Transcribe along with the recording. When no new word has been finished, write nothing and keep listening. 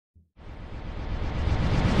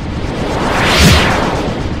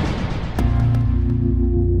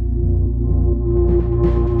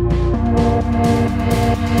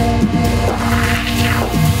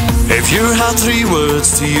had 3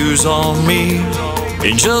 words to use on me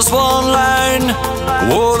in just one line,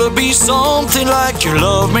 would it be something like you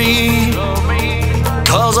love me?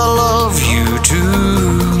 'Cause I love you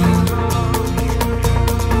too.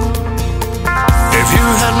 If you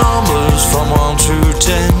had numbers from 1 to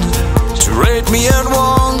 10 to rate me at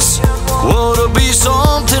once, would it be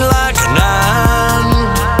something like a 9?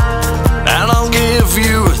 And I'll give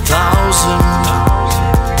you 1,000.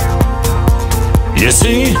 You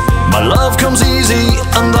see, my love comes easy,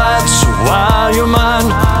 and that's why you're mine.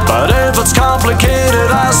 But if it's complicated,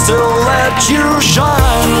 I still let you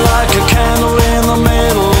shine like a candle in the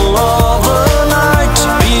middle of the night.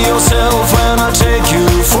 Be yourself when I take you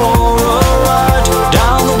for a ride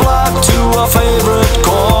down the block to our favorite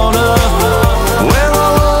corner where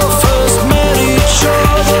our love first met each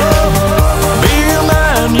other. Be a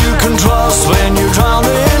man you can trust when you drown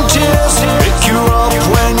in tears. Pick you up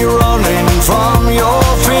when you're running from your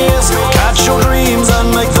fears. Catch your dreams and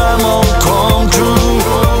make them all come true.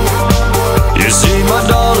 You see, my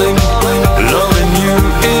darling, loving you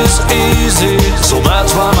is easy, so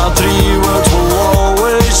that's why my 3 words will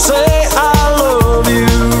always say I love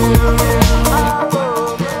you.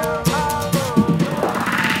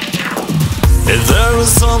 If there was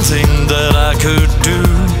something that I could do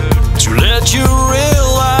to let you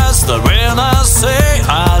realize that when I say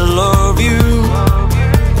I love you,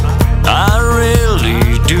 I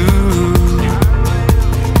really do.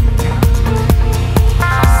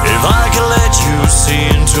 If I can let you see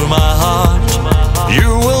into my heart, you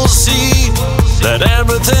will see that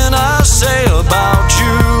everything I say about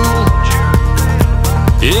you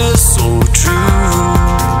is so true.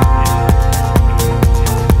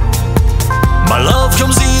 My love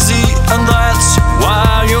comes easy, and that's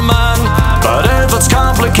why you're mine. But if it's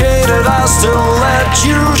complicated, I still let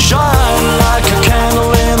you shine like a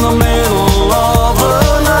candle in the middle of the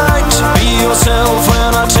night. Be yourself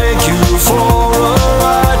when I take you for a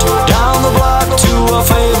ride down the block to our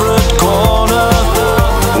favorite corner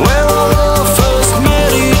where our love first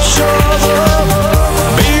met each other.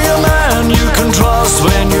 Be a man you can trust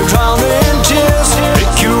when you drown in tears.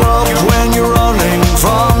 Pick you up when you're running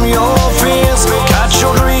from your fears. Catch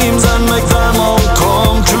your dreams and make them all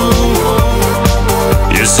come true.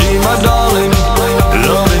 You see, my darling,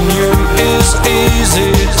 loving you is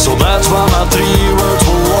easy, so that's why my 3 words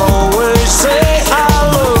will always say I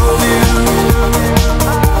love you.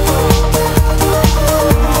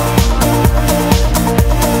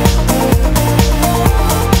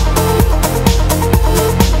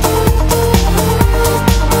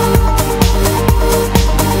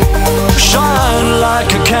 Shine like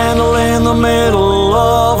a candle in the middle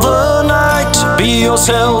of the night. Be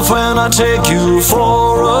yourself when I take you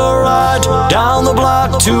for a ride down the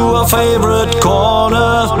block to our favorite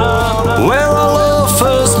corner where our love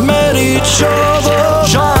first met each other.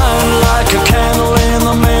 Shine like a candle in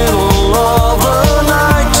the middle of the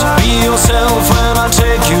night. Be yourself when I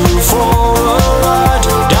take you for a ride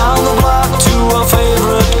down the block to our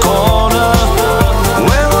favorite corner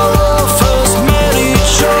where our love first met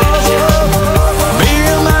each other. Be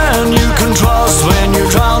a man you can trust when you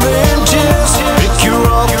drown in tears. Pick you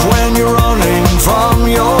up when you're running from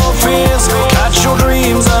your fears. Catch your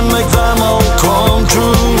dreams and make them all come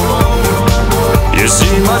true. You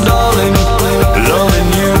see, my darling, loving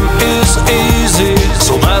you is easy,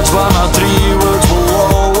 so that's why my 3 words will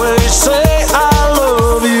always say I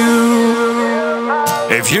love you.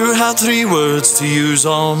 If you had 3 words to use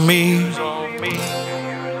on me,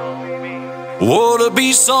 would it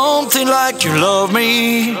be something like you love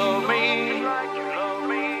me?